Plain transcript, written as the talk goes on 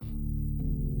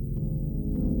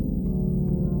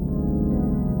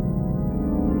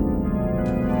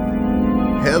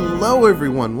Hello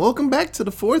everyone, welcome back to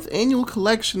the 4th annual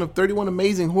collection of 31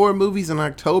 amazing horror movies in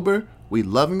October we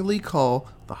lovingly call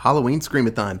the Halloween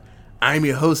Screamathon. I'm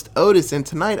your host Otis, and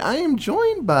tonight I am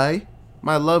joined by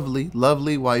my lovely,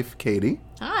 lovely wife Katie.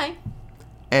 Hi.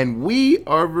 And we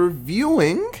are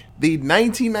reviewing the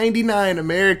 1999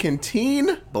 American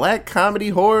teen black comedy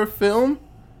horror film,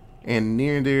 and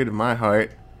near and dear to my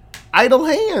heart, Idle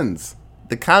Hands,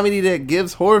 the comedy that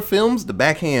gives horror films the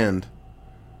backhand.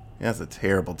 That's a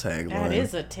terrible tagline. That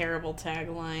is a terrible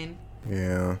tagline.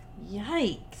 Yeah.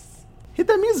 Yikes. Hit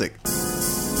that music. The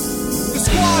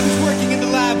squad was working in the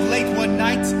lab late one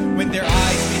night when their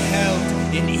eyes beheld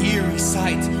an eerie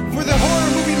sight. For the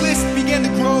horror movie list began to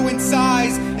grow in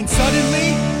size, and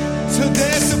suddenly, to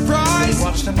their surprise, they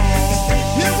watched them all.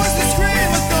 It was the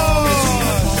Screamathon!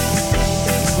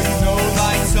 With no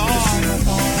lights on,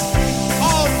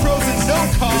 all pros and no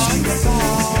cons.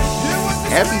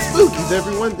 Happy Spookies,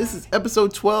 everyone. This is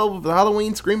episode 12 of the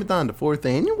Halloween Screamathon, the 4th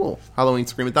annual Halloween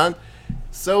Screamathon.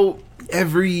 So,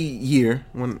 every year,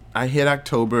 when I hit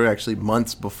October, actually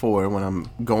months before, when I'm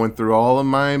going through all of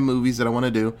my movies that I want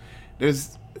to do,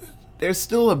 there's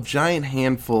still a giant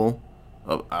handful,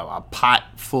 a pot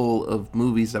full of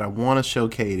movies that I want to show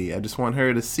Katie. I just want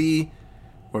her to see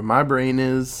where my brain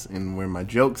is and where my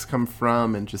jokes come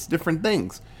from and just different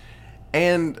things.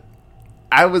 And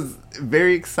I was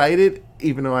very excited,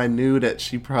 even though I knew that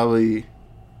she probably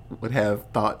would have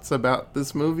thoughts about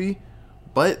this movie.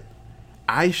 But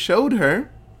I showed her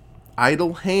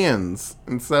Idle Hands.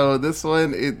 And so this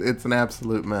one, it's an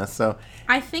absolute mess. So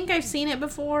I think I've seen it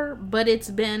before, but it's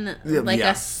been like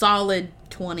a solid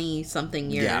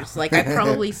 20-something years. Yeah. Like, I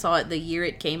probably saw it the year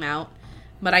it came out,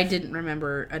 but I didn't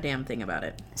remember a damn thing about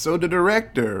it. So the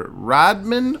director,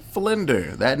 Rodman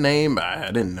Flender, that name, I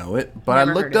didn't know it, but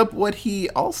Never I looked up what he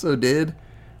also did.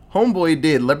 Homeboy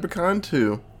did Leprechaun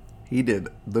 2. He did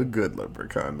the good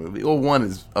Leprechaun movie. Well, 1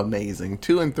 is amazing.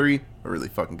 2 and 3 are really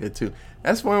fucking good too.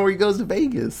 That's one where he goes to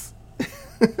Vegas.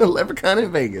 Leprechaun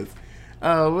in Vegas.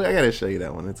 I gotta show you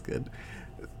that one. It's good.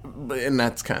 And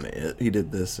that's kind of it. He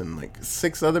did this and like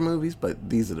 6 other movies, but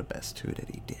these are the best 2 that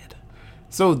he did.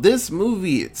 So this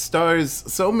movie, it stars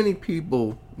so many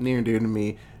people near and dear to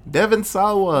me. Devon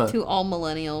Sawa. To all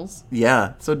millennials.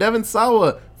 Yeah. So Devon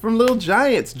Sawa from Little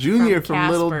Giants. Junior from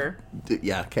Casper.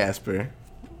 Yeah, Casper.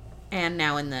 And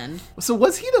Now and Then. So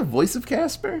was he the voice of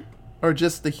Casper? Or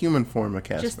just the human form of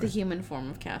Casper? Just the human form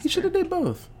of Casper. He should have did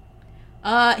both.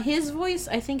 His voice,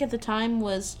 I think at the time,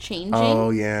 was changing.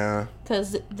 Oh, yeah.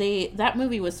 Because that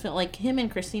movie was filmed, like, him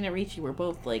and Christina Ricci were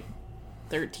both, like,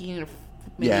 13 or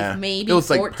maybe it was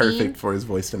 14. like perfect for his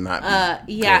voice to not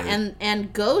be yeah, good.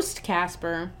 and Ghost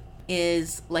Casper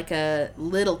is like a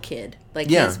little kid. Like,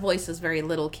 his voice is very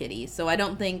little kitty. So I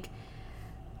don't think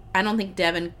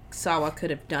Devon Sawa could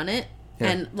have done it. Yeah.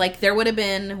 And like, there would have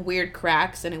been weird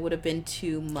cracks and it would have been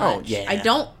too much. Oh,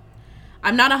 yeah.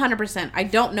 I'm not 100%. I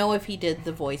don't know if he did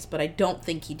the voice, but I don't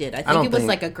think he did. I think it was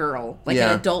like a girl, like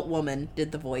an adult woman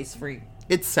did the voice for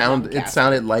it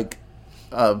sounded like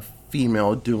a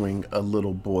female doing a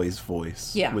little boy's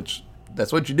voice. Yeah. Which,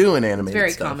 that's what you do in animated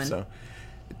very stuff. Common. So.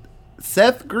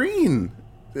 Seth Green.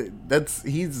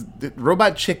 He's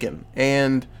Robot Chicken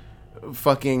and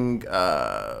fucking,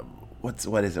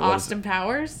 what is it? Austin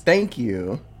Powers? Thank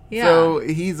you. Yeah. So,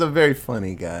 he's a very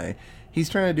funny guy. He's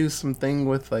trying to do something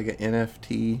with like an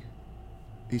NFT.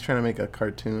 He's trying to make a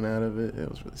cartoon out of it. It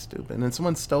was really stupid. And then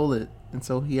someone stole it, and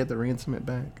so he had to ransom it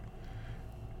back.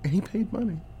 And he paid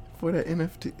money for that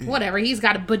NFT. Whatever. He's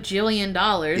got $1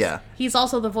 bajillion. Yeah. He's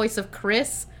also the voice of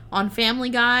Chris on Family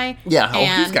Guy. Yeah. Oh,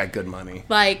 he's got good money.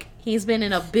 Like, he's been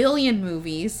in 1 billion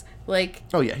movies. Like.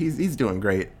 Oh yeah, he's doing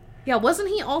great. Yeah. Wasn't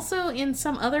he also in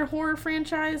some other horror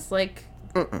franchise? Like.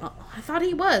 I thought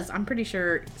he was. I'm pretty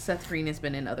sure Seth Green has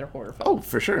been in other horror films. Oh,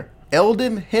 for sure.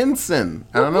 Eldon Henson.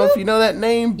 I don't know if you know that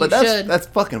name, but that's that's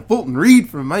fucking Fulton Reed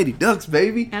from Mighty Ducks,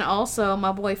 baby. And also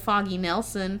my boy Foggy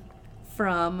Nelson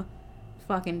from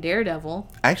fucking Daredevil.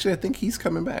 Actually, I think he's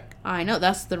coming back. I know,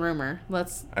 that's the rumor.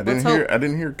 I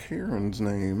didn't hear Karen's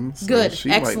name. So good,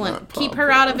 excellent. Keep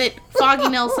her out of it. Foggy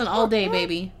Nelson all day,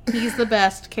 baby. He's the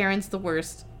best. Karen's the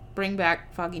worst. Bring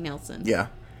back Foggy Nelson. Yeah.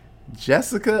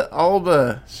 Jessica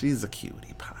Alba, she's a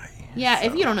cutie pie. Yeah, so.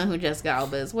 If you don't know who Jessica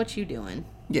Alba is, what you doing?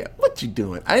 Yeah, what you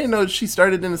doing? I didn't know she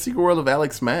started in the Secret World of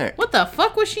Alex Mack. What the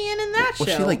fuck was she in that show?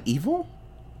 Was she like evil?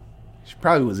 She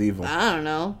probably was evil. I don't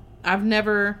know. I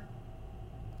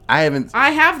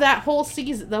have that whole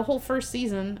season, the whole first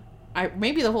season,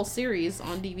 maybe the whole series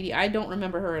on DVD. I don't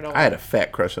remember her at all. I had a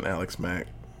fat crush on Alex Mack.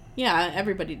 Yeah,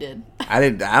 everybody did. I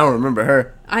don't remember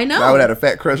her. I know. I would have had a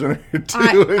fat crush on her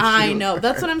too. I know.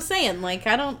 That's what I'm saying. Like,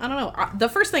 I don't know. The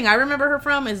first thing I remember her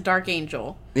from is Dark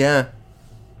Angel. Yeah.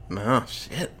 No,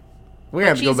 shit. We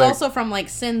have to go back. She's also from, like,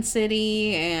 Sin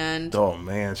City and... Oh,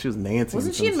 man. She was Nancy.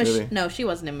 Wasn't she in Machete? No, she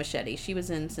wasn't in Machete. She was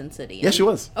in Sin City. Yeah, she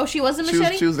was. Oh, she was in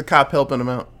Machete? She was the cop helping him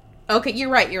out. Okay, you're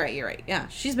right. Yeah,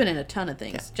 she's been in a ton of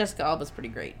things. Yeah. Jessica Alba's pretty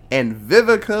great. And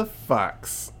Vivica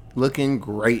Fox. Looking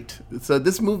great. So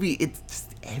this movie, it's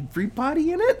just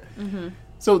everybody in it. Mm-hmm.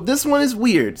 So this one is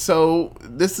weird. So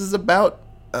this is about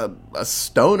a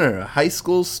stoner, a high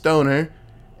school stoner,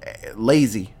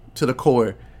 lazy to the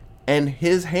core. And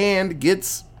his hand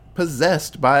gets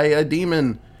possessed by a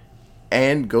demon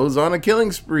and goes on a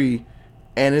killing spree.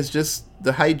 And it's just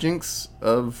the hijinks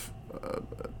of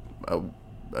a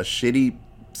shitty,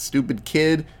 stupid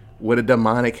kid with a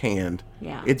demonic hand.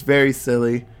 Yeah. It's very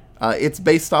silly. It's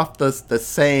based off the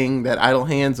saying that idle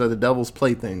hands are the devil's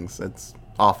playthings. It's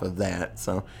off of that.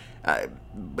 So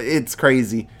it's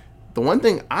crazy. The one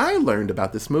thing I learned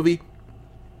about this movie,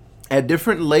 at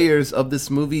different layers of this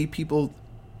movie, people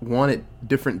wanted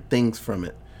different things from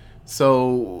it.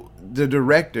 So the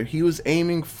director, he was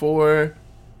aiming for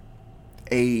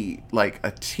a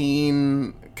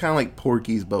teen, kind of like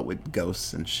Porky's, but with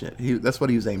ghosts and shit. That's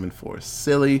what he was aiming for.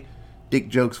 Silly, dick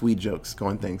jokes, weed jokes,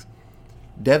 going things.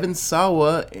 Devon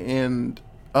Sawa and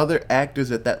other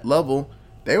actors at that level,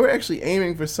 they were actually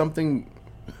aiming for something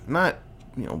not,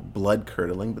 blood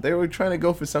curdling, but they were trying to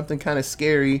go for something kind of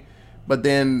scary, but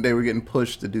then they were getting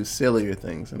pushed to do sillier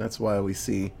things, and that's why we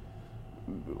see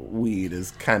weed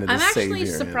as kind of the savior. I'm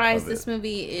actually surprised this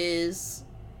movie is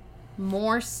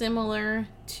more similar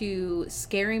to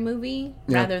Scary Movie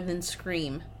rather than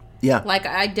Scream. Yeah. Like,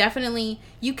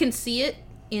 you can see it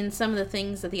in some of the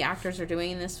things that the actors are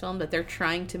doing in this film, that they're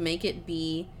trying to make it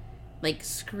be like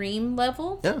Scream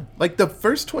level. Yeah, like the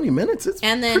first 20 minutes, it's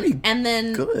pretty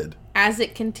good. As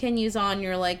it continues on,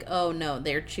 you're like, oh no,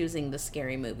 they're choosing the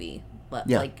Scary Movie.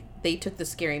 Like they took the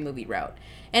Scary Movie route,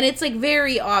 and it's like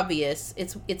very obvious.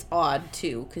 It's odd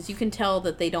too, because you can tell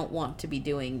that they don't want to be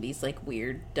doing these like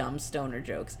weird, dumb stoner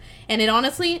jokes, and it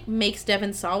honestly makes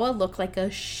Devon Sawa look like a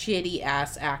shitty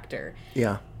ass actor.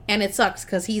 Yeah. And it sucks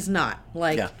because he's not.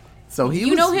 Like, yeah. So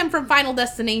you know him from Final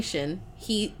Destination.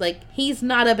 He's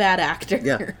not a bad actor.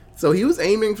 Yeah. So he was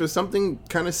aiming for something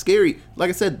kind of scary. Like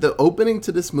I said, the opening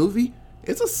to this movie,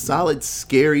 it's a solid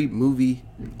scary movie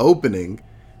opening,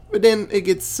 but then it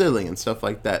gets silly and stuff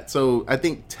like that. So I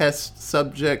think test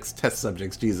subjects,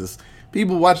 Jesus.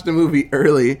 People watched the movie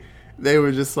early. They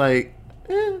were just like,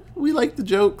 we like the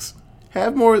jokes.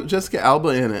 Have more Jessica Alba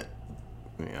in it.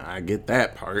 Yeah, I get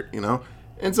that part,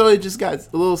 And so it just got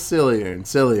a little sillier and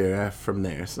sillier from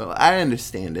there. So I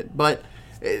understand it. But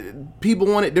people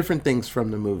wanted different things from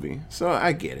the movie. So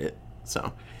I get it.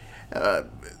 So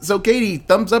Katie,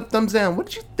 thumbs up, thumbs down. What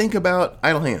did you think about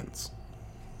Idle Hands?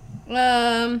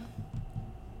 1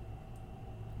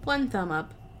 thumb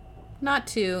up. Not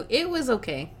 2. It was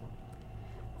okay.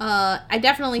 I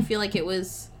definitely feel like it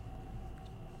was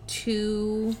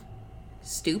too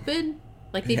stupid.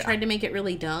 Like they tried to make it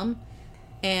really dumb.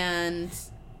 And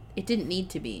it didn't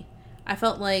need to be. I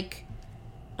felt like,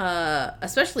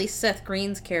 especially Seth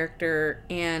Green's character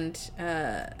and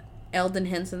Eldon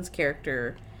Henson's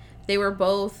character, they were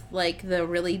both like the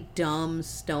really dumb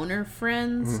stoner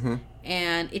friends,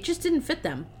 and it just didn't fit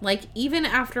them. Like, even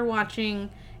after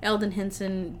watching Eldon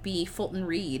Henson be Fulton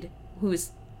Reed,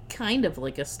 who's kind of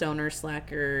like a stoner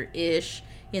slacker-ish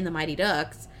in The Mighty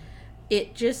Ducks,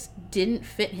 it just didn't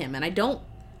fit him. And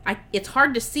it's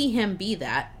hard to see him be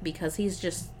that, because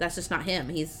that's just not him.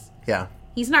 He's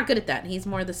not good at that. He's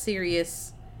more the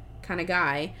serious kind of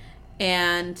guy.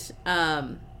 And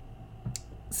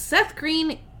Seth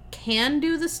Green can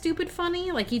do the stupid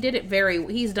funny. Like, he's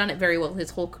done it very well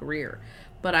his whole career.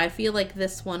 But I feel like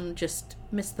this one just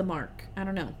missed the mark. I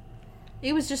don't know.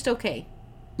 It was just okay.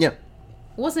 Yeah. It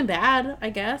wasn't bad, I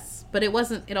guess, but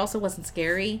it also wasn't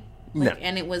scary.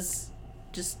 And it was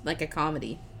just like a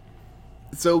comedy.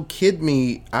 So, Kid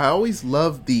Me, I always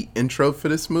loved the intro for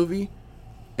this movie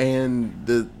and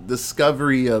the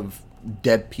discovery of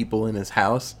dead people in his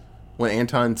house when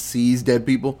Anton sees dead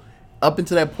people. Up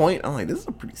until that point, I'm like, this is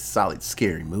a pretty solid,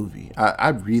 scary movie. I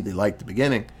really liked the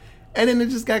beginning. And then it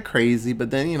just got crazy, but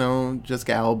then,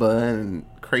 Jessica Alba and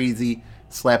crazy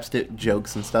slapstick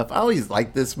jokes and stuff. I always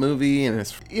liked this movie, and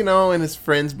his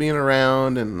friends being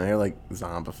around, and they're like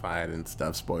zombified and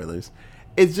stuff. Spoilers.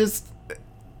 It's just...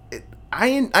 I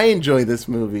enjoy this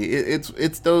movie.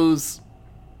 It's those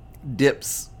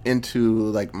dips into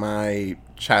like my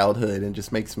childhood and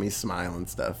just makes me smile and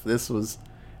stuff. This was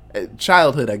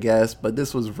childhood, I guess, but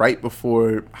this was right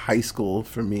before high school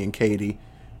for me and Katie.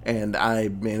 And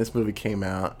this movie came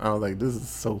out. I was like, this is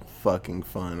so fucking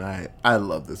fun. I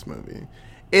love this movie.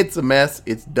 It's a mess.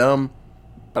 It's dumb,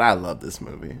 but I love this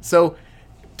movie. So,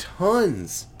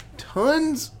 tons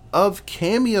of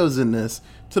cameos in this,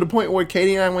 to the point where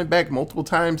Katie and I went back multiple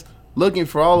times looking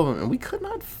for all of them, and we could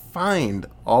not find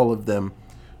all of them.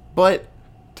 But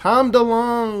Tom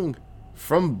DeLonge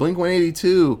from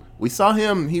Blink-182, we saw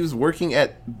him. He was working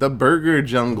at the Burger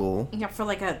Jungle. Yeah, for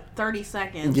like a 30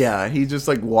 seconds. Yeah, he just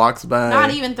like walks by.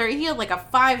 Not even 30. He had like a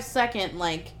 5-second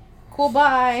like, cool,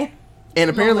 bye. And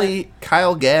apparently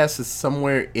Kyle Gass is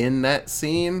somewhere in that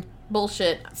scene.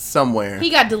 Bullshit. Somewhere. He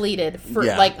got deleted for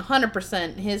like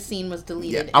 100%. His scene was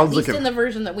deleted. Yeah, at least in the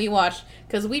version that we watched.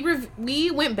 Because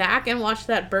we went back and watched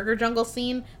that Burger Jungle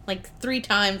scene like 3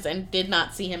 times and did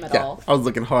not see him at all. I was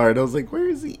looking hard. I was like, where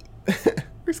is he?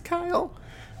 Where's Kyle?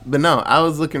 But no, I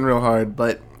was looking real hard.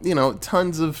 But,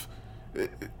 tons of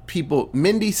people.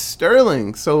 Mindy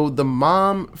Sterling. So the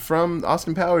mom from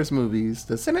Austin Powers movies,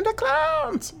 the Senator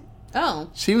Clowns. Oh.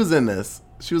 She was in this.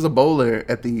 She was a bowler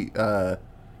at the...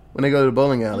 when they go to the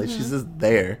bowling alley, she's just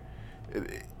there.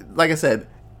 Like I said,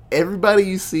 everybody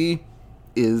you see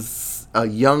is a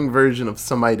young version of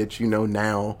somebody that you know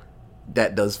now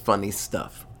that does funny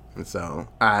stuff. And so,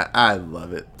 I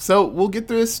love it. So, we'll get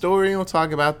through this story and we'll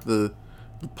talk about the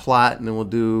plot, and then we'll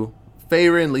do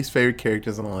favorite and least favorite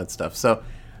characters and all that stuff. So,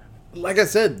 like I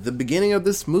said, the beginning of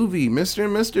this movie, Mr.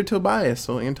 and Mr. Tobias,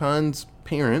 so Anton's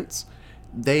parents,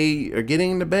 they are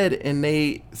getting into bed and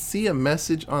they see a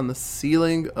message on the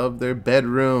ceiling of their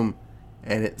bedroom,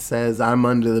 and it says, "I'm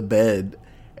under the bed."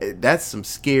 That's some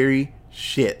scary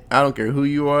shit. I don't care who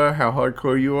you are, how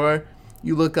hardcore you are.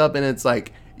 You look up and it's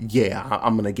like, yeah,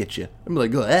 I'm gonna get you. I'm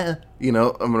like, I'm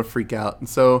gonna freak out. And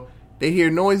so they hear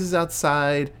noises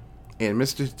outside, and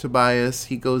Mr. Tobias,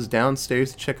 he goes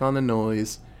downstairs to check on the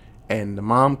noise, and the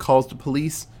mom calls the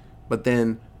police, but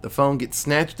then the phone gets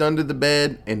snatched under the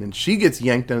bed, and then she gets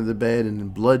yanked under the bed, and then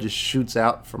blood just shoots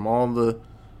out from all the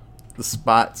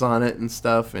spots on it and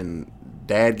stuff, and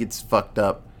Dad gets fucked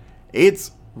up.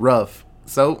 It's rough.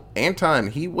 So Anton,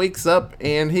 he wakes up,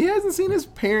 and he hasn't seen his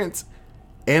parents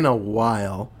in a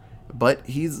while, but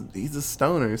he's a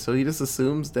stoner, so he just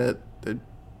assumes that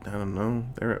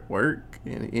they're at work,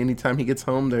 and anytime he gets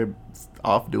home, they're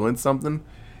off doing something.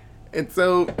 And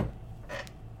so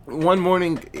one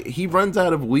morning, he runs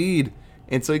out of weed,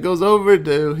 and so he goes over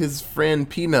to his friend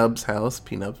P-Nub's house.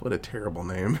 P-Nub's, what a terrible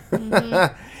name.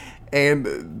 Mm-hmm.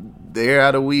 And they're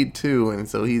out of weed too, and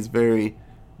so he's very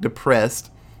depressed.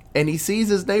 And he sees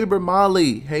his neighbor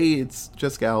Molly. Hey, it's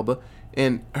Jessica Alba.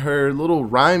 And her little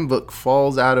rhyme book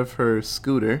falls out of her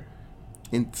scooter.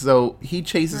 And so he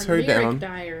chases her down.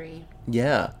 Diary.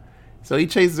 Yeah. So he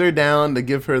chases her down to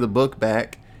give her the book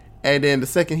back. And then the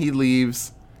second he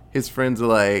leaves, his friends are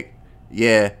like,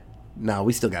 yeah, nah,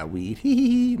 we still got weed.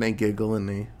 Hee. They giggle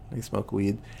and they smoke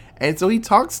weed. And so he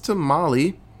talks to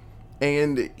Molly,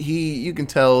 and you can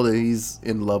tell that he's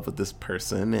in love with this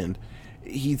person, and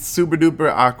he's super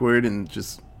duper awkward and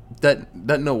just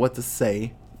doesn't know what to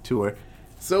say to her.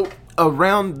 So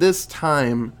around this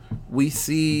time, we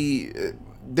see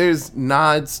there's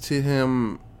nods to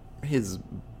him. His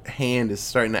hand is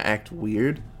starting to act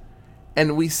weird.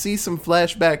 And we see some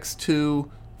flashbacks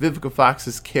to Vivica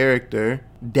Fox's character,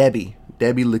 Debbie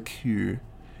LeCure.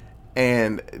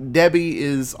 And Debbie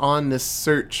is on this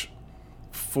search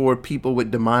for people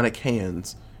with demonic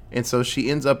hands. And so she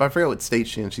ends up, I forget what state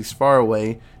she's in. She's far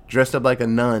away, dressed up like a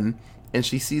nun. And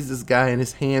she sees this guy and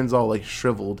his hands all like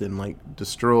shriveled and like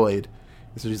destroyed.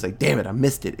 And so she's like, damn it, I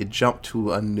missed it. It jumped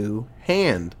to a new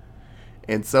hand.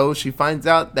 And so she finds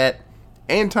out that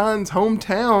Anton's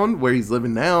hometown, where he's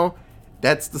living now,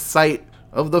 that's the site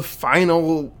of the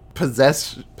final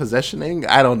possessioning.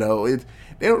 I don't know.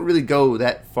 They don't really go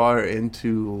that far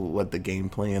into what the game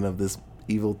plan of this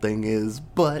evil thing is,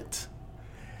 but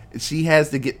she has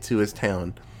to get to his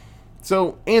town.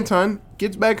 So Anton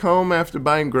gets back home after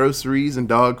buying groceries and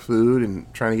dog food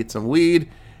and trying to get some weed,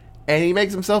 and he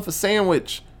makes himself a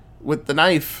sandwich with the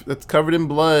knife that's covered in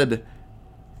blood,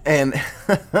 and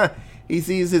he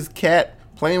sees his cat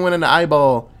playing with an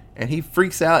eyeball, and he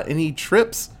freaks out and he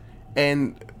trips,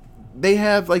 and they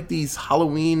have like these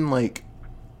Halloween like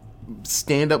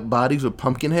stand-up bodies with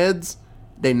pumpkin heads.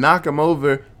 They knock him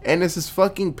over, and it's his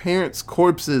fucking parents'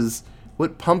 corpses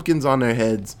with pumpkins on their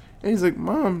heads. And he's like,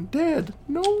 Mom, Dad,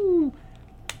 no.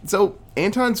 So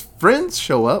Anton's friends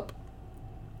show up,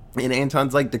 and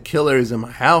Anton's like, the killer is in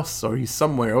my house, or he's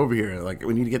somewhere over here. Like,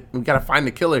 we gotta find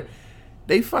the killer.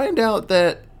 They find out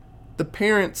that the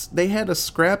parents, they had a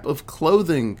scrap of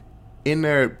clothing in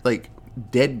their, like,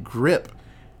 dead grip.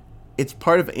 It's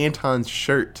part of Anton's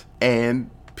shirt. And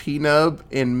P-Nub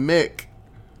and Mick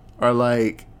are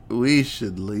like, we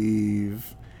should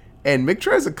leave. And Mick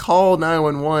tries to call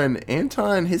 911.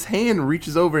 Anton, his hand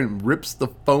reaches over and rips the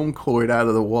phone cord out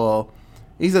of the wall.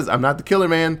 He says, I'm not the killer,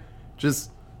 man.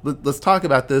 Just, let's talk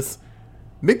about this.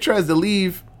 Mick tries to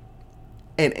leave,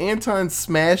 and Anton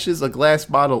smashes a glass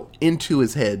bottle into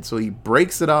his head. So he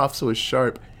breaks it off so it's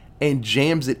sharp and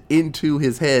jams it into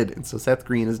his head. And so Seth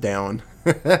Green is down.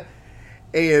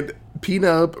 And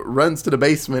P-Nub runs to the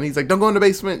basement. He's like, don't go in the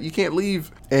basement. You can't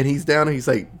leave. And he's down and he's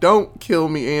like, don't kill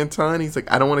me, Anton. He's like,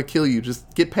 I don't want to kill you.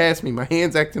 Just get past me. My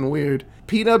hand's acting weird.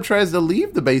 P-Nub tries to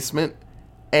leave the basement,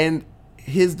 and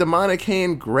his demonic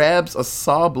hand grabs a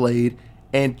saw blade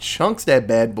and chunks that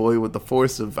bad boy with the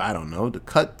force of, I don't know, to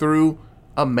cut through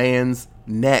a man's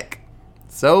neck.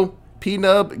 So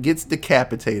P-Nub gets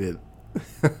decapitated.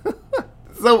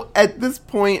 So at this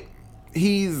point,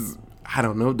 he's, I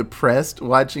don't know, depressed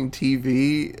watching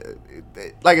TV.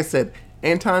 Like I said,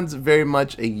 Anton's very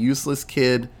much a useless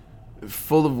kid,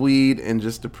 full of weed and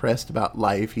just depressed about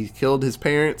life. He's killed his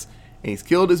parents and he's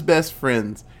killed his best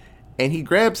friends. And he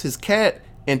grabs his cat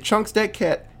and chunks that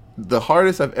cat, the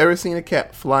hardest I've ever seen a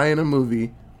cat fly in a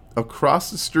movie,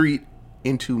 across the street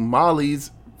into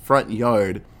Molly's front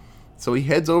yard. So he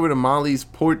heads over to Molly's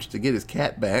porch to get his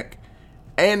cat back.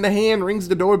 And the hand rings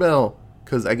the doorbell,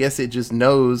 because I guess it just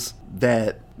knows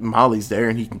that Molly's there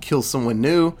and he can kill someone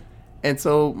new. And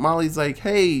so Molly's like,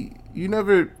 hey, you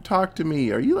never talked to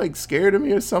me. Are you, like, scared of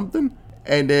me or something?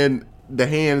 And then the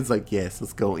hand is like, yes,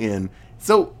 let's go in.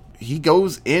 So he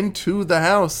goes into the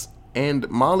house, and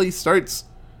Molly starts,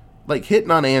 like,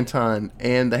 hitting on Anton,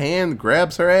 and the hand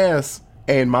grabs her ass.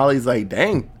 And Molly's like,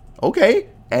 dang, okay.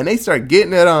 And they start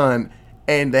getting it on,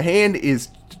 and the hand is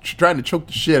trying to choke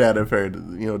the shit out of her.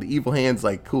 You know, the evil hand's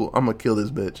like, cool, I'm gonna kill this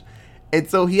bitch. And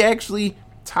so he actually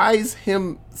ties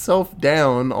himself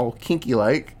down all kinky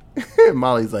like.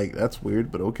 Molly's like, that's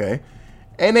weird, but okay.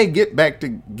 And they get back to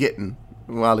getting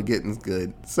while the getting's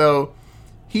good. So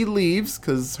he leaves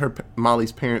because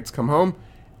Molly's parents come home,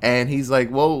 and he's like,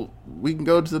 well, we can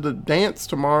go to the dance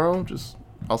tomorrow.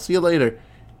 I'll see you later.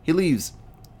 He leaves.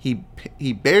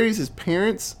 He buries his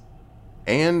parents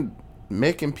and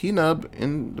Mick and P-Nub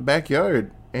in the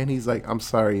backyard, and he's like, I'm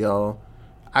sorry, y'all.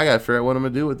 I gotta figure out what I'm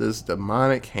gonna do with this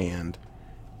demonic hand.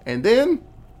 And then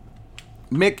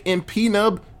Mick and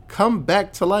P-Nub come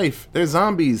back to life. They're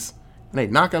zombies, and they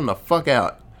knock them the fuck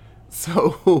out.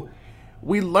 So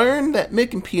we learn that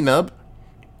Mick and P-Nub,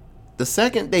 the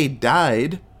second they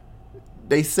died,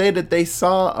 they say that they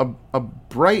saw a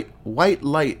bright white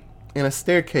light in a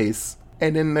staircase,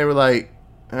 and then they were like,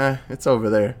 it's over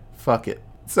there, fuck it.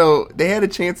 So they had a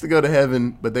chance to go to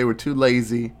heaven, but they were too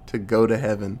lazy to go to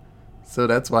heaven. So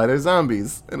that's why they're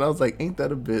zombies. And I was like, ain't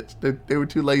that a bitch? They were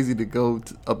too lazy to go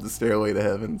up the stairway to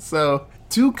heaven. So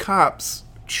 2 cops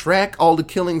track all the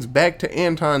killings back to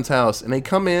Anton's house, and they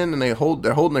come in and they're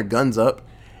holding their guns up.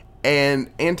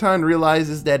 And Anton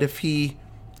realizes that if he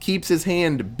keeps his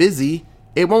hand busy,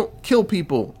 it won't kill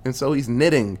people. And so he's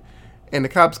knitting. And the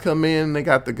cops come in, they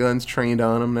got the guns trained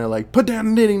on him. They're like, put down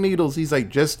the knitting needles. He's like,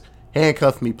 just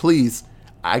handcuff me, please.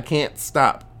 I can't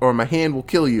stop, or my hand will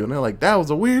kill you. And they're like, that was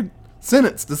a weird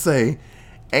sentence to say.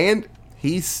 And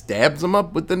he stabs them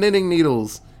up with the knitting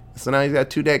needles. So now he's got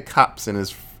 2 dead cops in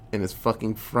his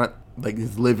fucking front, like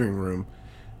his living room.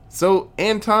 So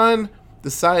Anton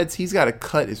decides he's got to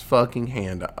cut his fucking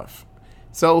hand off.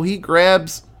 So he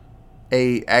grabs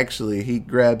a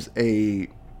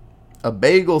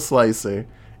bagel slicer.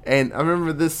 And I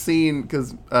remember this scene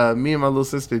because me and my little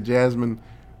sister Jasmine,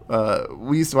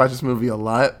 we used to watch this movie a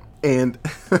lot, and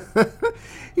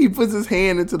he puts his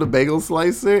hand into the bagel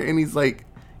slicer, and he's like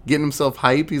getting himself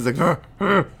hype. He's like,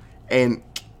 and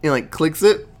he like clicks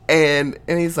it, and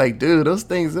he's like, dude, those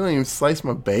things, they don't even slice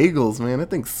my bagels, man. That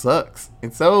thing sucks.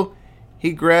 And so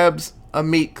he grabs a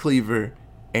meat cleaver,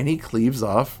 and he cleaves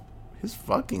off his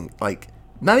fucking, like,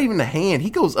 not even the hand. He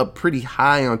goes up pretty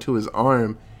high onto his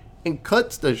arm and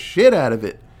cuts the shit out of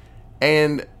it.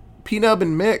 And P-Nub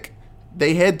and Mick,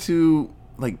 they head to,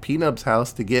 like, P-Nub's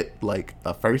house to get, like,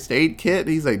 a first aid kit.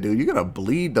 He's like, dude, you're gonna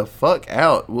bleed the fuck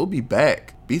out. We'll be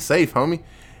back. Be safe, homie.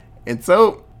 And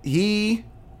so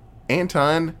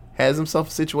Anton has himself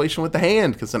a situation with the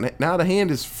hand, because now the hand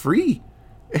is free.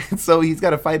 And so he's got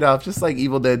to fight off, just like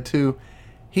Evil Dead 2.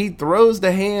 He throws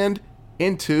the hand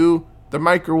into the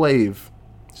microwave,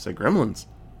 just like Gremlins,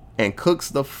 and cooks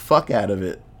the fuck out of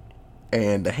it.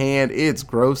 And the hand, it's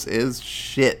gross as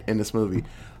shit in this movie.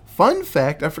 Fun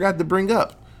fact I forgot to bring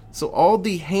up. So all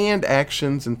the hand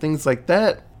actions and things like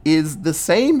that is the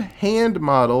same hand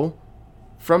model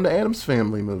from the Addams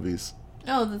Family movies.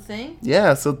 Oh, The Thing?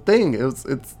 Yeah, so Thing. It's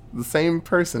the same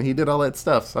person. He did all that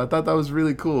stuff. So I thought that was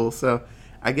really cool. So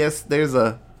I guess there's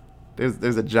a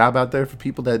job out there for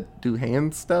people that do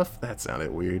hand stuff. That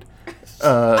sounded weird.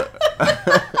 The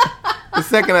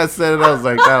second I said it, I was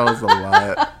like, that was a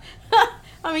lot.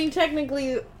 I mean,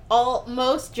 technically,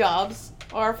 most jobs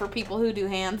are for people who do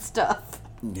hand stuff.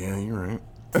 Yeah, you're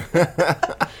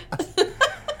right.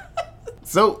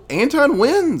 So Anton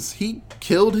wins. He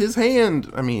killed his hand.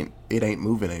 I mean, it ain't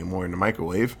moving anymore in the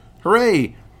microwave.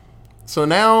 Hooray! So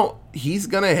now he's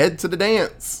gonna head to the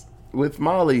dance with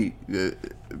Molly.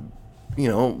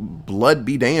 Blood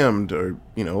be damned, or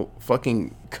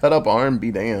fucking cut up arm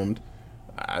be damned.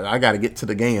 I gotta get to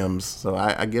the gams, so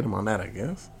I get him on that, I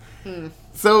guess.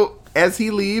 So as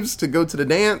he leaves to go to the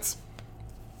dance,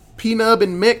 P-Nub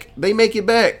and Mick, they make it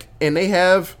back, and they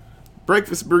have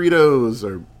breakfast burritos,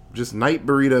 or just night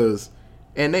burritos,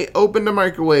 and they open the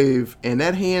microwave, and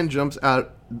that hand jumps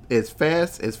out as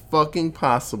fast as fucking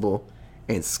possible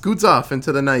and scoots off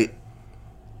into the night.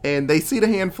 And they see the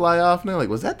hand fly off, and they're like,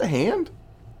 was that the hand?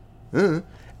 And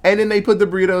then they put the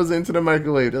burritos into the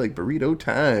microwave. They're like, burrito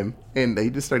time. And they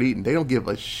just start eating. They don't give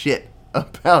a shit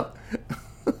about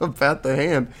the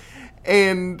hand.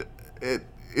 And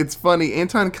it's funny.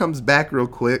 Anton comes back real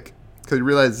quick because he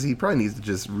realizes he probably needs to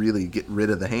just really get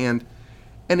rid of the hand.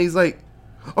 And he's like,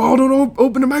 oh, don't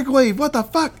open the microwave. What the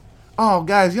fuck? Oh,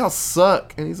 guys, y'all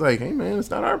suck. And he's like, hey, man, it's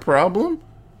not our problem.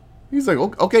 He's like,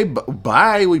 okay,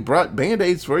 bye. We brought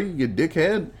Band-Aids for you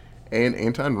dickhead. And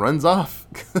Anton runs off.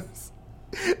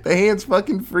 The hand's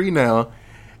fucking free now.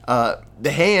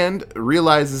 The hand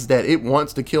realizes that it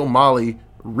wants to kill Molly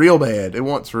real bad. It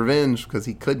wants revenge because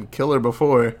he couldn't kill her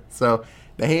before. So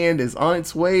the hand is on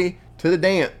its way to the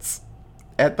dance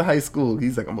at the high school.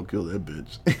 He's like, I'm going to kill that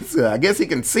bitch. So I guess he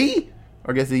can see.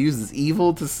 Or I guess he uses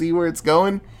evil to see where it's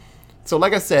going. So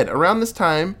like I said, around this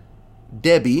time,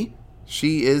 Debbie,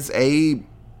 she is a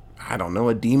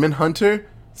demon hunter.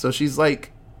 So she's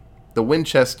like the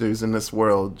Winchesters in this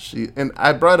world. And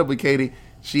I brought up with Katie,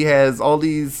 she has all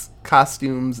these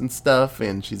costumes and stuff,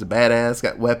 and she's a badass,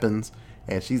 got weapons,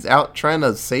 and she's out trying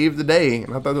to save the day.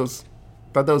 And I thought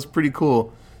that was pretty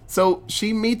cool. So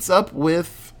she meets up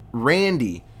with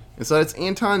Randy. And so that's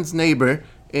Anton's neighbor.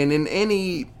 And in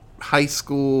any high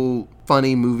school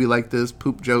funny movie like this,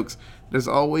 poop jokes, there's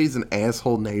always an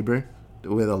asshole neighbor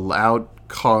with a loud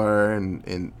car,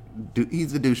 and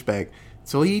he's a douchebag.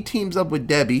 So he teams up with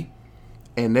Debbie,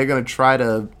 and they're going to try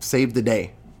to save the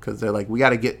day. Because they're like, we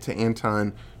got to get to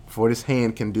Anton before this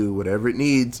hand can do whatever it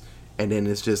needs, and then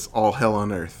it's just all hell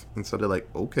on earth. And so they're like,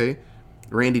 okay.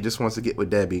 Randy just wants to get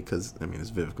with Debbie because, I mean, it's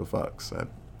Vivica Fox. I'd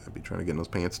be trying to get in those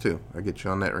pants too. I'll get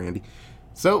you on that, Randy.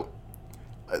 So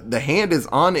the hand is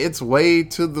on its way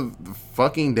to the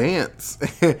fucking dance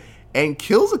and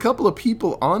kills a couple of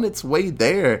people on its way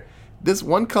there. This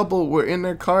one couple were in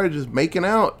their car just making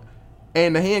out,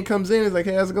 and the hand comes in and is like,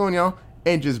 hey, how's it going, y'all?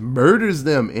 And just murders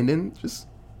them, and then just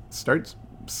starts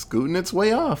scooting its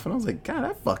way off. And I was like, God,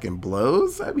 that fucking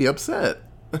blows. I'd be upset.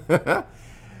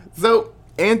 So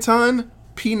Anton,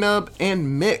 P-Nub,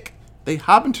 and Mick, they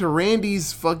hop into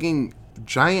Randy's fucking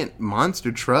giant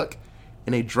monster truck,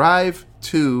 and they drive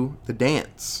to the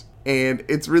dance. And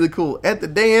it's really cool. At the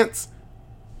dance,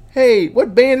 hey,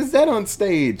 what band is that on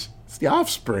stage? It's the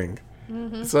Offspring.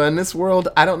 Mm-hmm. So in this world,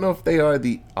 I don't know if they are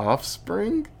the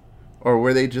Offspring, or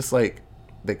were they just like,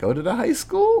 they go to the high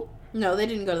school? No, they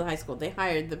didn't go to the high school. They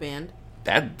hired the band.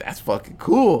 That's fucking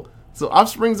cool. So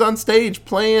Offspring's on stage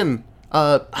playing.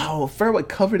 I forgot what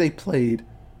cover they played.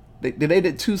 They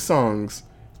did 2 songs,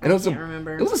 and I can't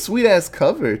remember. It was a sweet ass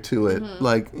cover to it. Mm-hmm.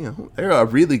 Like, they're a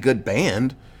really good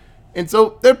band, and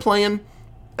so they're playing.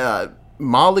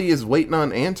 Molly is waiting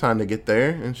on Anton to get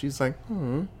there, and she's like,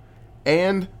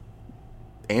 and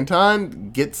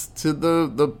Anton gets to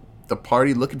the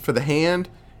party looking for the hand,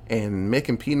 and Mick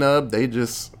and P-Nub,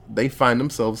 they find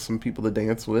themselves some people to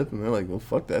dance with, and they're like, well,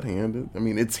 fuck that hand. I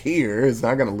mean, it's here. It's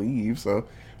not going to leave, so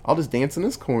I'll just dance in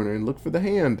this corner and look for the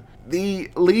hand. The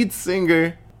lead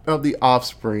singer of the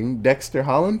Offspring, Dexter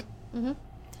Holland,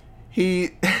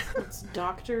 It's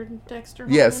Dr. Dexter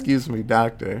Holland? Yeah, excuse me,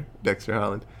 Dr. Dexter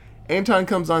Holland. Anton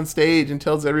comes on stage and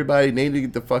tells everybody they need to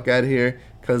get the fuck out of here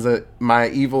because my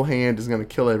evil hand is going to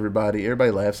kill everybody.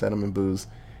 Everybody laughs at him and boos.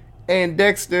 And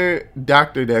Dr.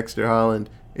 Dexter Holland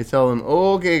is telling him,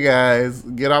 okay, guys,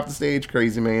 get off the stage,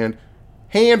 crazy man.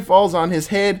 Hand falls on his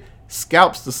head,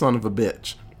 scalps the son of a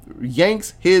bitch,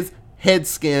 yanks his head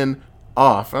skin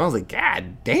off. And I was like,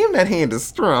 God damn, that hand is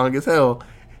strong as hell.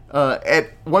 At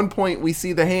one point, we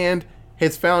see the hand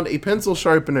has found a pencil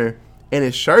sharpener and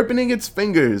is sharpening its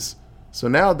fingers. So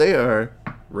now they are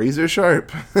razor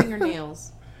sharp.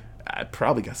 Fingernails. I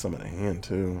probably got some in the hand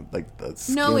too, like the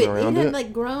skin it around had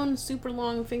like grown super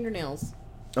long fingernails.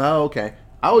 Oh, okay.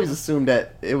 I always assumed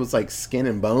that it was like skin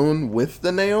and bone with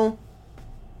the nail.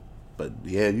 But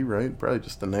yeah, you're right. Probably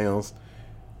just the nails.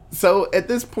 So at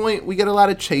this point, we get a lot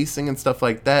of chasing and stuff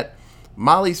like that.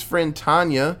 Molly's friend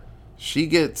Tanya, she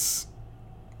gets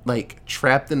like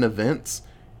trapped in the vents,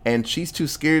 and she's too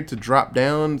scared to drop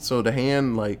down. So the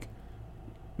hand like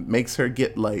makes her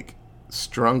get like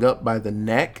strung up by the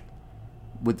neck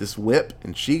with this whip,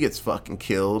 and she gets fucking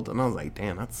killed. And I was like,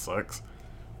 damn, that sucks.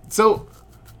 So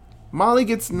Molly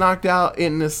gets knocked out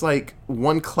in this like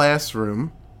one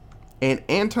classroom, and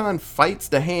Anton fights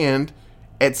the hand.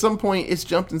 At some point, it's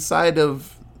jumped inside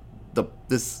of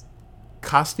this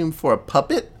costume for a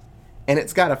puppet, and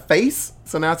it's got a face,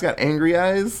 so now it's got angry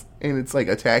eyes, and it's like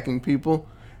attacking people.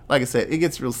 Like I said, it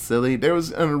gets real silly. There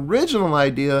was an original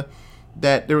idea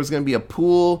that there was going to be a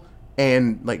pool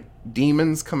and like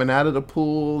demons coming out of the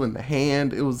pool and the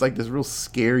hand. It was like this real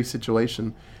scary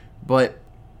situation, but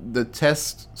the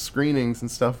test screenings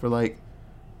and stuff were like,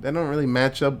 they don't really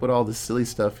match up with all the silly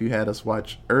stuff you had us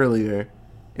watch earlier.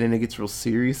 And then it gets real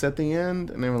serious at the end,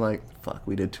 and they were like, fuck,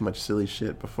 we did too much silly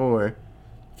shit before. You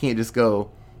can't just go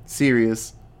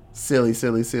serious, silly,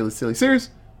 serious.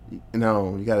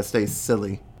 No, you gotta stay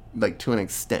silly, like to an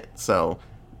extent. So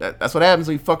that's what happens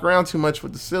when you fuck around too much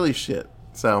with the silly shit.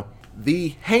 So the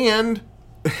hand,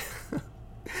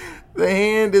 the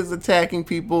hand is attacking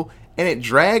people, and it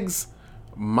drags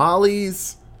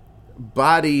Molly's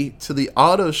body to the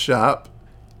auto shop,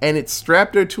 and it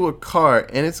strapped her to a car,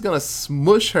 and it's gonna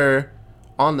smush her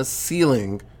on the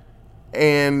ceiling.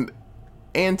 And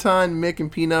Anton, Mick,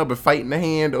 and Peanut are fighting the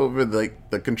hand over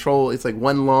the control. It's like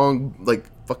one long like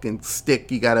fucking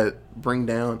stick you gotta bring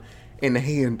down, and the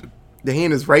hand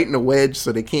is right in a wedge,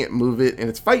 so they can't move it, and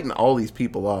it's fighting all these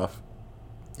people off.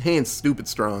 The hand's stupid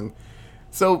strong.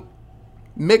 So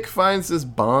Mick finds this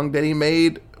bong that he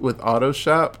made with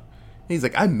Autoshop. He's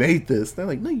like, I made this. They're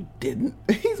like, no, you didn't.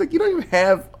 He's like, you don't even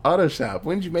have Autoshop.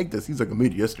 When did you make this? He's like, I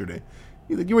made it yesterday.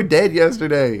 He's like, you were dead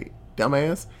yesterday,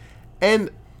 dumbass. And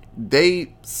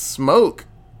they smoke,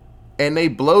 and they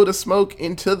blow the smoke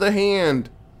into the hand.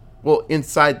 Well,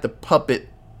 inside the puppet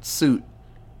suit.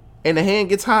 And the hand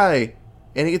gets high,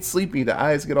 and it gets sleepy. The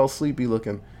eyes get all sleepy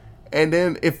looking. And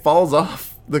then it falls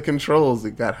off the controls.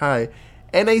 It got high.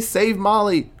 And they save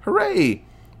Molly. Hooray!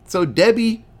 So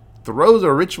Debbie throws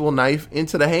a ritual knife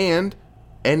into the hand,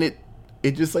 and it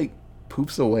just like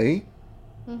poops away.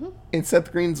 Mm-hmm. And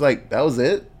Seth Green's like, that was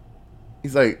it?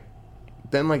 He's like,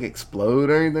 didn't like explode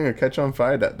or anything or catch on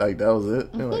fire? That was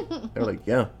it? They're like,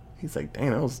 yeah. He's like,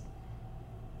 dang, that was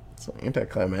so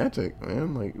anticlimactic,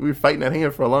 man. Like, we were fighting that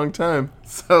hand for a long time.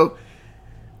 So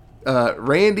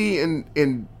Randy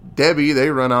and Debbie,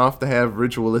 they run off to have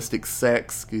ritualistic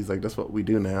sex. He's like, that's what we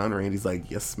do now. And Randy's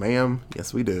like, yes, ma'am.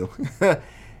 Yes, we do.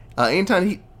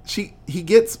 Anton, he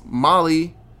gets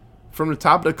Molly from the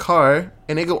top of the car,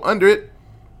 and they go under it.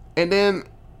 And then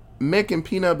Mick and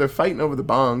Peanut, they're fighting over the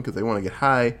bong because they want to get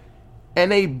high.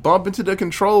 And they bump into the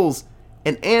controls.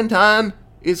 And Anton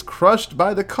is crushed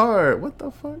by the car. What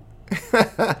the fuck?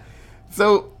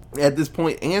 So, at this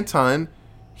point, Anton,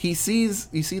 you see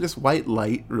this white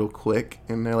light real quick,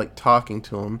 and they're like talking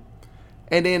to him.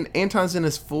 And then Anton's in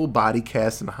his full body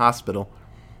cast in the hospital.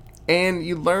 And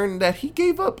you learn that he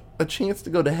gave up a chance to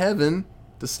go to heaven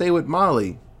to stay with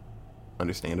Molly.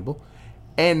 Understandable.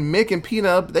 And Mick and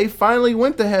Peanut, they finally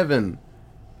went to heaven.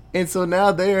 And so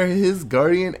now they're his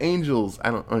guardian angels.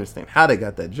 I don't understand how they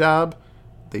got that job.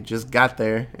 They just got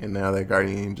there, and now they're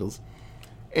guardian angels.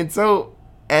 And so,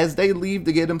 as they leave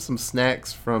to get him some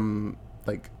snacks from,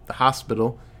 like, the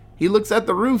hospital, he looks at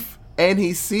the roof, and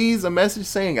he sees a message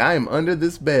saying, I am under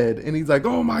this bed. And he's like,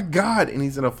 oh my God. And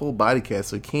he's in a full body cast,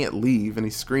 so he can't leave, and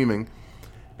he's screaming.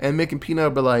 And Mick and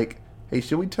Peanut are like, hey,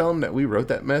 should we tell him that we wrote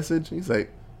that message? And he's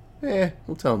like,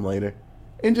 we'll tell him later.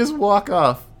 And just walk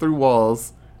off through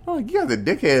walls. I'm like, you guys are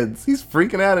dickheads. He's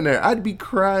freaking out in there. I'd be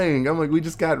crying. I'm like, we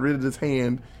just got rid of this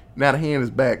hand. Now the hand is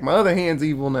back. My other hand's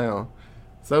evil now.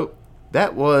 So,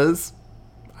 that was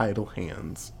Idle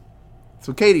Hands.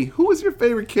 So, Katie, who was your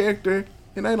favorite character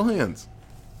in Idle Hands?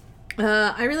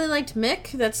 I really liked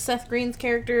Mick. That's Seth Green's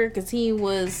character, because he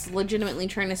was legitimately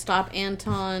trying to stop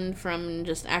Anton from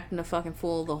just acting a fucking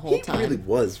fool the whole time. He really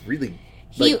was. Really.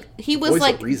 He was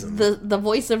like the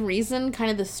voice of reason,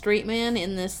 kind of the straight man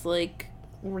in this like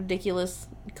ridiculous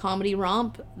comedy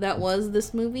romp that was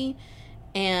this movie.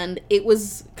 And it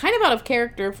was kind of out of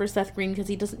character for Seth Green because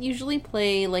he doesn't usually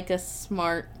play like a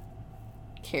smart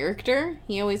character.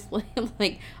 He always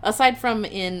like aside from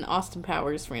in Austin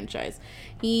Powers franchise,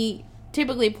 he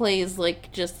typically plays,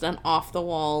 like, just an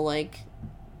off-the-wall, like,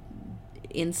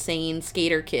 insane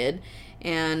skater kid,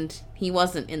 and he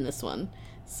wasn't in this one.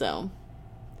 So,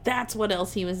 that's what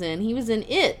else he was in. He was in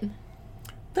It.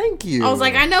 Thank you. I was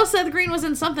like, I know Seth Green was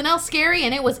in something else scary,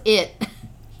 and it was It.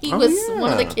 He was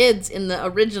one of the kids in the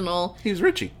original... He was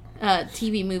Richie.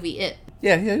 TV movie It.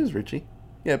 Yeah, he was Richie.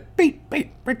 Yeah, beat,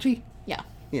 Richie. Yeah.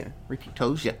 Yeah, Richie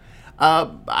told ya.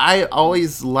 I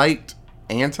always liked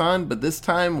Anton, but this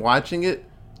time watching it,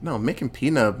 no, Mick and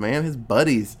Peanut, man, his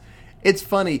buddies. It's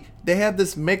funny. They have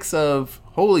this mix of,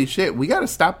 holy shit, we gotta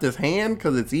stop this hand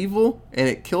because it's evil and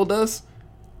it killed us.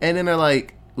 And then they're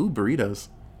like, ooh, burritos.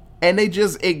 And they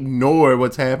just ignore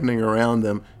what's happening around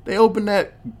them. They open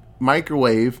that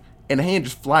microwave and the hand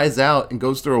just flies out and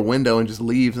goes through a window and just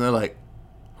leaves. And they're like,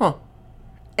 huh.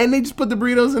 And they just put the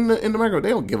burritos in the microwave. They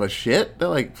don't give a shit. They're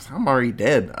like, I'm already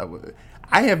dead.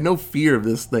 I have no fear of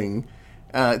this thing.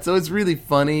 So it's really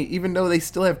funny, even though they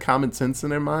still have common sense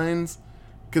in their minds.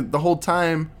 Because the whole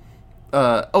time,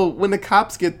 when the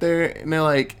cops get there and they're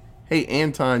like, hey,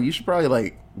 Anton, you should probably,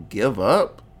 like, give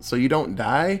up so you don't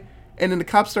die. And then the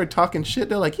cops start talking shit.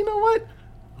 They're like, you know what?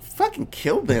 Fucking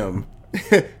kill them.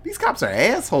 These cops are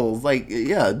assholes. Like,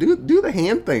 yeah, do the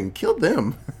hand thing. Kill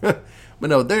them. But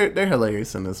no, they're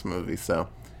hilarious in this movie. So,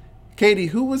 Katie,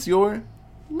 who was your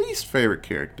least favorite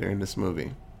character in this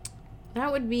movie?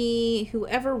 That would be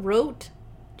whoever wrote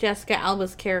Jessica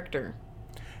Alba's character.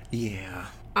 Yeah.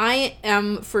 I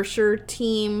am for sure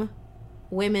team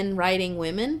women writing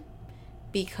women,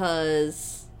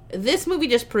 because this movie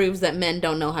just proves that men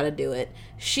don't know how to do it.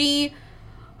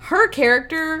 Her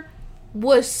character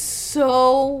was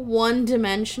so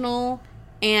one-dimensional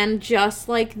and just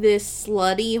like this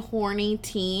slutty, horny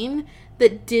teen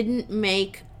that didn't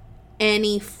make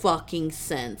any fucking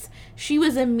sense. She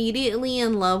was immediately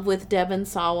in love with Devon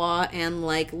Sawa and,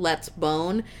 like, Let's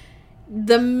Bone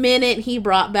the minute he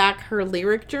brought back her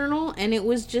lyric journal, and it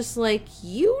was just like,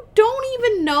 you don't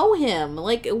even know him.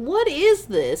 Like, what is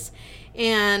this?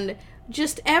 And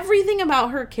just everything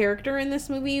about her character in this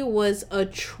movie was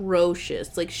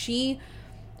atrocious. Like,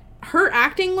 her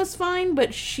acting was fine,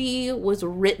 but she was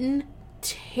written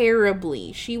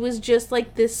terribly. She was just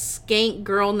like this skank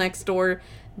girl next door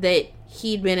that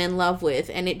he'd been in love with,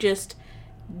 and it just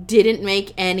didn't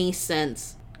make any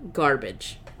sense.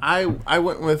 Garbage. I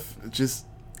went with just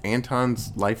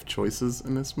Anton's life choices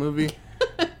in this movie.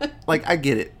 Like, I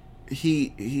get it.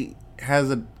 He has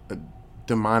a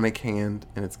demonic hand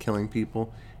and it's killing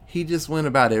people. He just went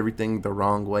about everything the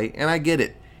wrong way, and I get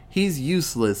it. He's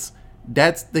useless.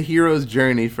 That's the hero's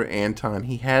journey for Anton.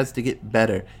 He has to get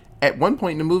better. At one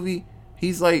point in the movie,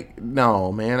 he's like,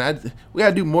 no, man, we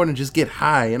gotta do more than just get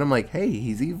high. And I'm like, hey,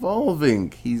 he's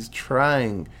evolving. He's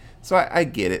trying. So I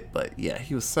get it. But yeah,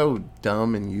 he was so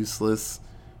dumb and useless.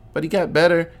 But he got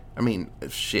better. I mean,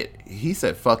 shit. He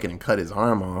said fucking and cut his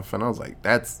arm off. And I was like,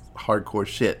 that's hardcore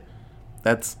shit.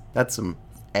 That's some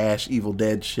Ash Evil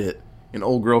Dead shit. An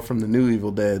old girl from the new Evil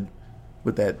Dead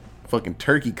with that fucking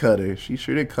turkey cutter. She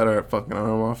sure did cut her fucking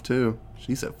arm off too.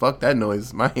 She said, fuck that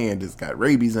noise. My hand has got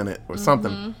rabies in it or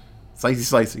something.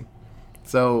 Slicey.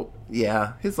 So,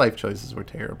 yeah, his life choices were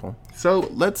terrible. So,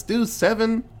 let's do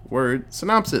 7-word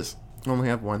synopsis. I only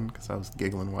have one because I was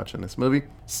giggling watching this movie.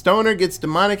 Stoner gets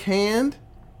demonic hand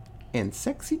and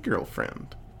sexy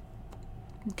girlfriend.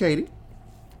 Katie?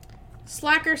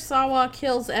 Slacker Sawa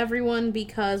kills everyone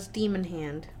because demon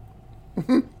hand.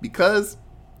 Because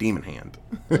demon hand.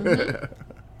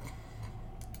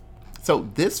 So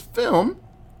this film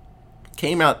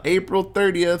came out April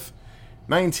 30th,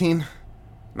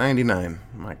 1999.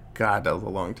 My God, that was a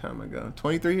long time ago.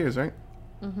 23 years, right?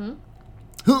 Mm-hmm.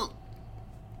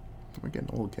 We're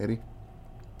getting old, Katie.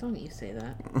 Don't you say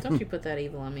that. Don't you put that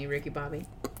evil on me, Ricky Bobby.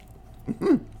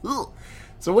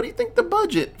 So what do you think the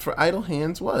budget for Idle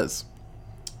Hands was?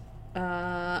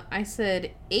 I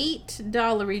said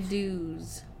 $8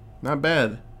 dues. Not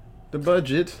bad. The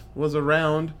budget was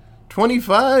around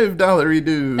 $25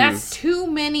 dues. That's too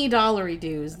many dollary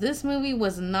dues. This movie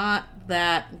was not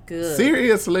that good.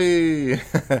 Seriously.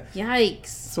 Yikes.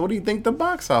 So what do you think the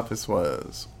box office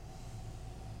was?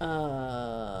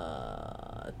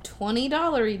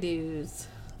 $20 dues.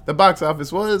 The box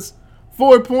office was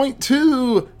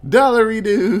 $4.2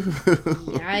 dues.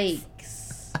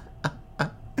 Yikes.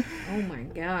 Oh my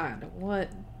God. What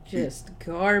just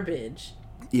garbage.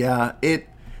 Yeah,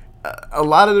 a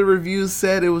lot of the reviews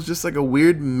said it was just like a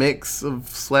weird mix of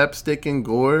slapstick and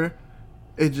gore.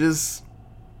 It just,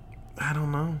 I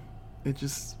don't know. It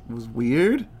just was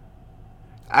weird.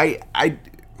 I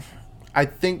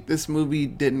think this movie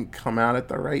didn't come out at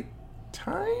the right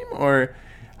time, or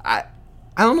I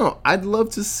I don't know. I'd love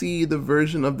to see the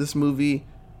version of this movie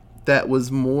that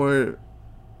was more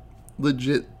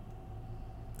legit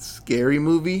scary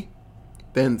movie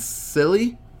than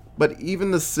silly. But even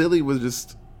the silly was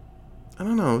just, I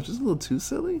don't know, just a little too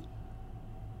silly.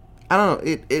 I don't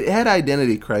know. It had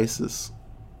identity crisis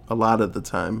a lot of the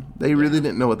time. They really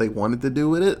didn't know what they wanted to do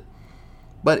with it.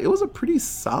 But it was a pretty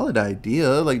solid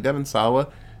idea. Like Devon Sawa,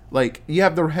 like you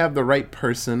have to have the right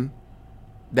person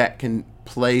that can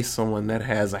play someone that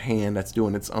has a hand that's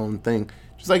doing its own thing.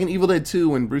 Just like in Evil Dead 2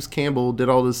 when Bruce Campbell did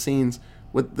all those scenes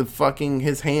with the fucking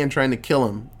his hand trying to kill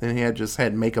him, and he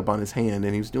had makeup on his hand,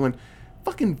 and he was doing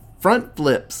fucking front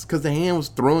flips because the hand was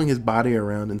throwing his body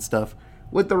around and stuff.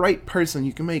 With the right person,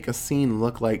 you can make a scene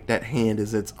look like that hand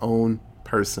is its own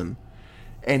person.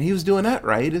 And he was doing that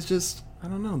right. It's just, I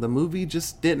don't know, the movie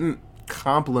just didn't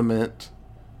complement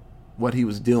what he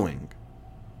was doing.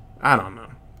 I don't know.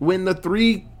 When the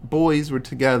three boys were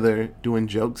together doing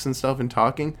jokes and stuff and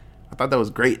talking, I thought that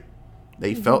was great.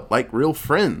 They felt like real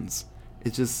friends.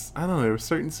 It's just, I don't know, there were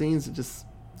certain scenes that just,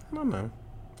 I don't know.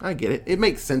 I get it. It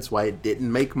makes sense why it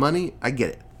didn't make money. I get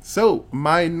it. So,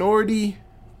 minority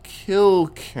kill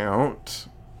count,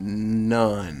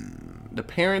 none. The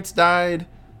parents died.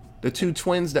 The two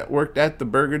twins that worked at the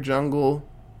Burger Jungle.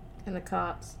 And the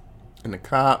cops.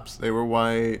 They were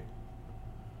white.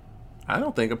 I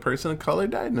don't think a person of color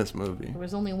died in this movie. There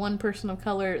was only one person of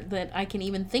color that I can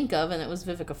even think of, and it was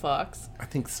Vivica Fox. I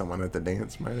think someone at the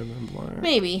dance might have been black.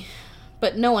 Maybe.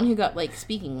 But no one who got, like,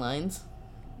 speaking lines.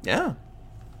 Yeah.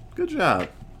 Good job.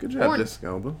 Good job, Jessica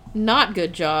Alba. Not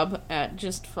good job at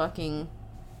just fucking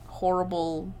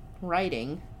horrible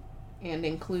writing and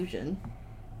inclusion.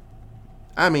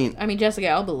 I mean, Jessica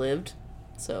Alba lived,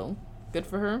 so good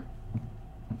for her.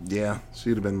 Yeah,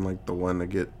 she'd have been like the one to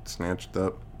get snatched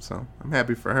up, so I'm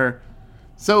happy for her.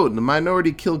 So the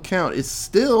minority kill count is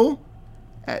still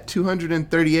at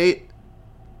 238,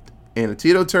 and a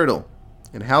Tito Turtle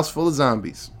in a house full of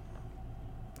zombies.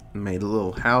 Made a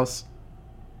little house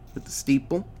with the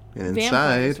steeple, and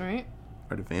inside vampires, right?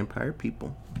 are the vampire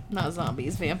people. Not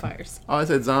zombies, vampires. Oh, I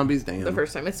said zombies. Damn. The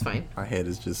first time, it's fine. My head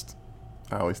is just,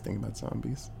 I always think about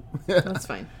zombies. That's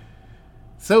fine.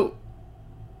 So,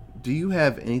 do you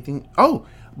have anything? Oh,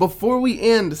 before we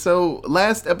end, so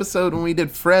last episode when we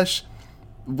did Fresh,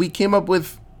 we came up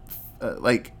with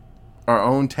like our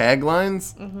own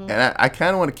taglines, and I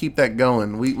kind of want to keep that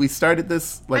going. We started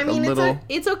this like a little.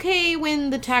 It's okay when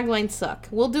the taglines suck.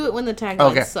 We'll do it when the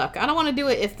taglines suck. I don't want to do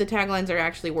it if the taglines are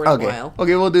actually worthwhile.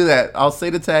 Okay, we'll do that. I'll say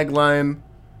the tagline,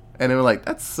 and then we're like,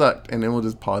 that sucked, and then we'll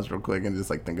just pause real quick and just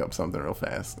like think up something real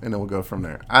fast, and then we'll go from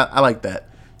there. I like that.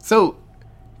 So,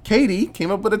 Katie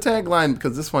came up with a tagline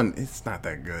because this one, it's not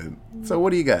that good. So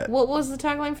what do you got? What was the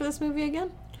tagline for this movie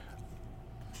again?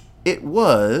 It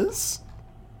was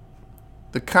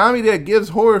the comedy that gives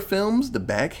horror films the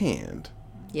backhand.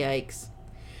 Yikes.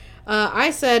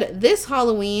 I said, this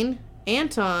Halloween,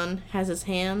 Anton has his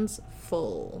hands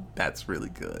full. That's really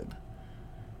good.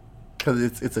 Because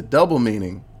it's a double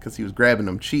meaning. Because he was grabbing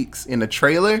them cheeks. In the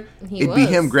trailer, it'd be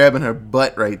him grabbing her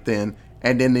butt right then.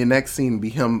 And then the next scene be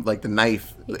him, like, the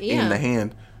knife in the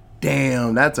hand.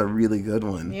 Damn, that's a really good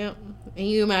one. Yep. And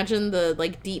you imagine the,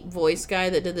 like, deep voice guy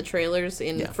that did the trailers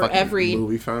for every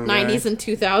 90s and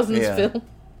 2000s film.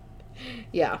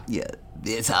 Yeah. Yeah.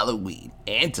 This Halloween,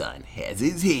 Anton has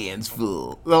his hands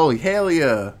full. Oh, hell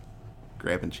yeah.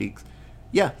 Grabbing cheeks.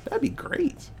 Yeah, that'd be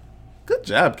great. Good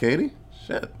job, Katie.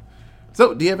 Shit.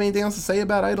 So, do you have anything else to say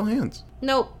about Idle Hands?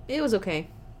 Nope. It was okay.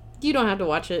 You don't have to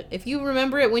watch it. If you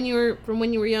remember it from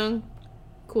when you were young,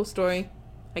 cool story.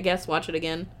 I guess watch it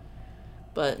again.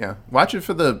 But yeah, watch it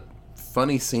for the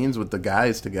funny scenes with the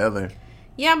guys together.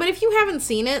 Yeah, but if you haven't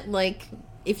seen it, like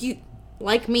if you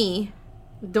like me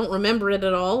don't remember it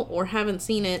at all or haven't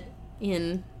seen it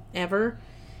in ever,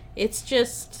 it's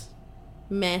just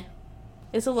meh.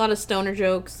 It's a lot of stoner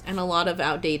jokes and a lot of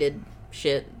outdated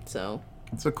shit. So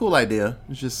it's a cool idea.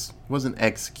 It just wasn't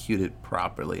executed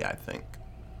properly, I think.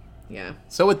 Yeah.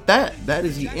 So with that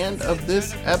is the end of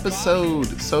this episode.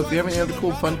 So if you have any other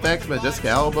cool fun facts about Jessica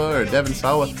Alba or Devon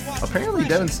Sawa, apparently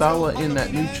Devon Sawa in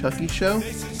that new Chucky show,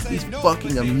 he's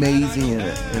fucking amazing in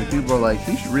it. And people are like,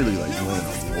 he should really like win an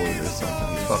award or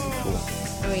something. He's fucking cool.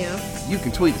 Oh yeah. You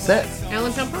can tweet us at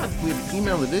AllenTownPod. We have an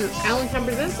email that is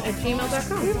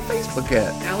AllenTownPresents@gmail.com. We have a Facebook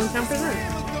at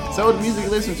AllenTownPresents. So the music you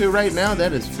listen to right now,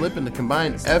 that is Flipping the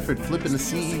Combined Effort, Flipping the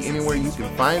CE anywhere you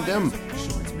can find them.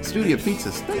 Studio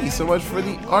Pizzas, thank you so much for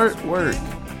the artwork.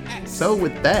 So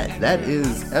with that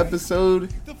is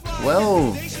episode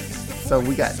 12. So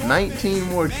we got 19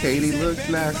 more, Katie. Looks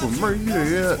like we're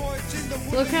murdered.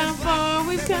 Look how far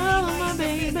we've come, my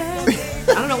baby.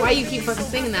 I don't know why you keep fucking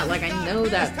singing that. Like, I know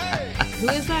that. Who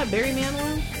is that? Barry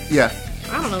Manilow? Yeah.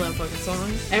 I don't know that fucking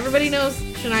song. Everybody knows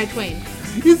Shania Twain.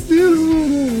 You still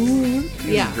wanna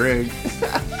Yeah. Greg.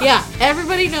 Yeah,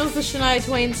 everybody knows the Shania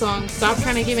Twain song. Stop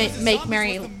trying to make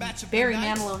Barry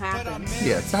Manilow happen.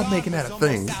 Yeah, stop making that a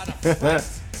thing.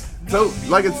 So,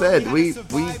 like I said, we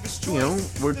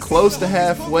we're close to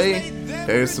halfway.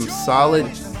 There's some solid,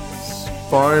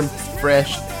 farm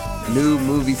fresh, new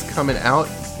movies coming out.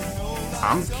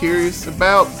 I'm curious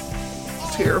about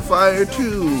Terrifier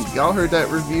 2. Y'all heard that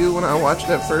review when I watched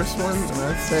that first one, and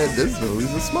I said this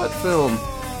movie's a smut film.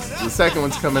 The second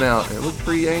one's coming out, and it looked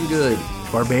pretty dang good.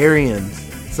 Barbarian.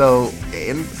 So,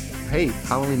 and hey,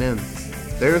 Halloween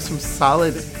Ends. There are some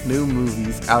solid new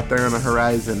movies out there on the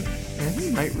horizon, and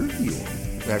we might review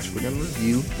them. We're actually going to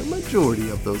review the majority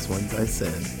of those ones I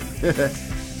said.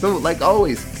 So, like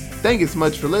always, thank you so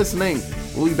much for listening.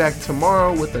 We'll be back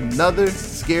tomorrow with another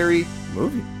scary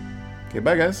movie. Okay,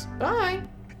 bye guys. Bye.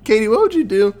 Katie, what would you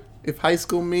do if high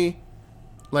school me,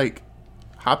 like,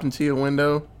 hopped into your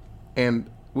window and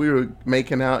we were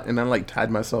making out and I, like, tied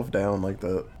myself down like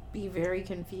that? Be very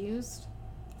confused.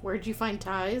 Where'd you find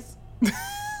ties?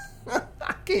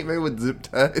 I came in with zip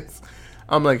ties.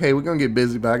 I'm like, hey, we're gonna get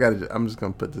busy, but I'm just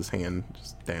gonna put this hand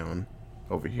just down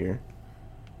over here.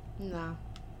 No.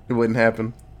 It wouldn't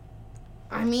happen.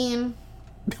 I mean...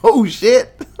 Oh,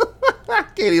 shit!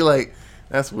 Katie, like,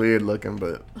 that's weird looking,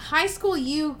 but... High school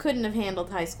you couldn't have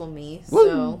handled high school me, Woo,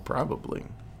 so... Probably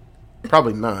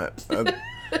not.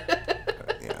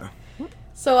 Yeah.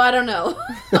 So I don't know.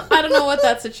 I don't know what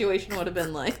that situation would have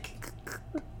been like.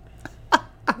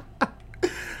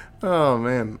 Oh,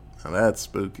 man. Now that's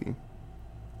spooky.